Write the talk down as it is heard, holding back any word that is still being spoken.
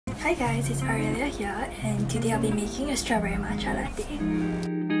Hi guys, it's Aurelia here, and today I'll be making a strawberry matcha latte.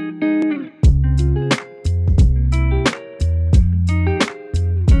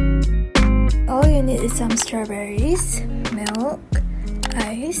 All you need is some strawberries, milk,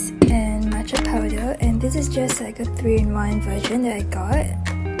 ice, and matcha powder, and this is just like a 3-in-1 version that I got.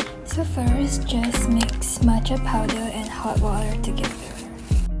 So first, just mix matcha powder and hot water together.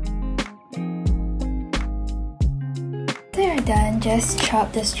 After you're done, just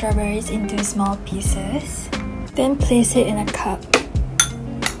chop the strawberries into small pieces. Then place it in a cup.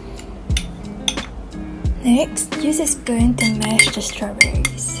 Next, use a spoon to mash the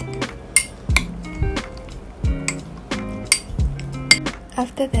strawberries.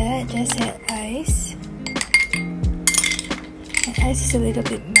 After that, just add ice. And ice is a little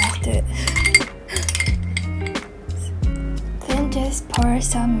bit melted. Then just pour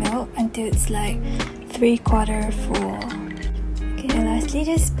some milk until it's like 3/4 full. Okay, lastly,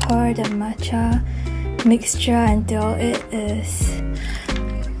 just pour the matcha mixture until it is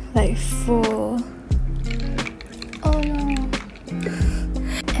like full. Oh no!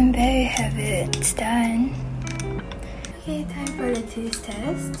 And there you have it, it's done. Okay, time for the taste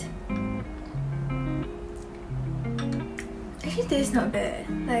test. Actually tastes not bad.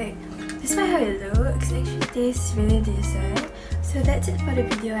 Like, despite how it looks, it actually tastes really decent. So that's it for the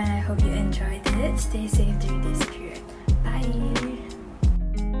video, and I hope you enjoyed it. Stay safe during this period. Bye!